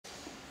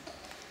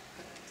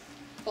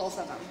both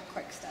of them,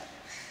 quick step.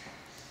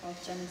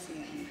 Both Jeanne-Louise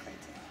and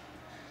Clayton.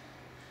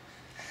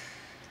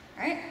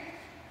 All right,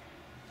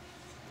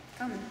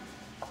 come.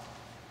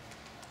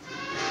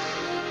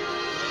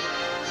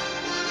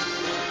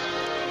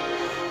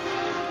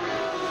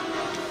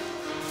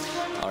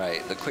 All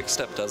right, the quick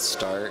step does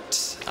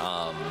start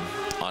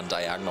on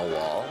diagonal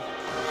wall.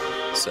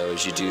 So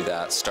as you do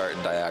that, start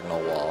in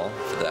diagonal wall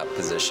for that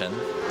position.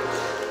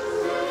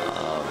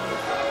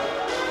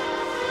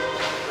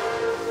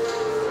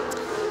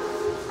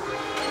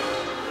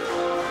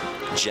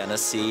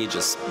 Jeanne-Louise,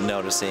 just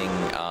noticing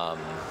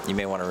you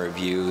may want to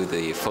review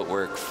the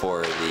footwork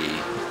for the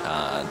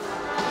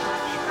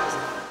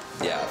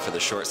for the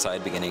short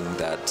side, beginning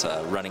that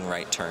running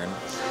right turn.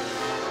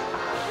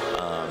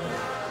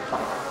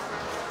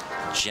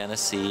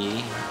 Jeanne-Louise,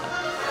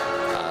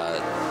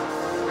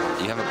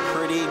 you have a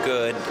pretty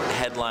good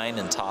headline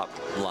and top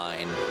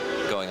line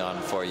going on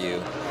for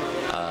you.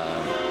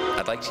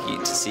 I'd like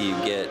to see you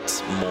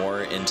get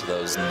more into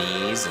those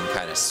knees and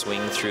kind of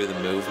swing through the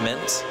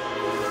movement.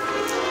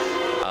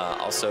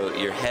 Also,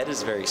 your head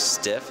is very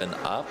stiff and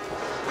up,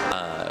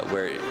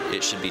 where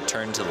it should be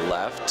turned to the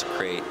left to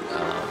create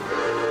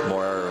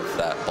more of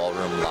that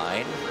ballroom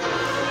line.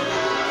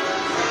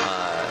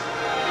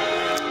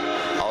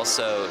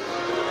 Also,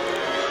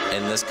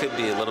 and this could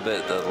be a little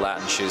bit the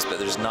Latin shoes, but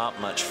there's not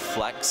much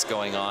flex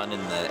going on in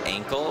the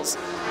ankles.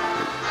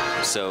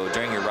 So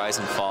during your rise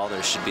and fall,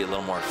 there should be a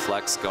little more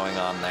flex going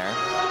on there.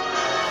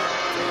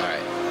 All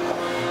right.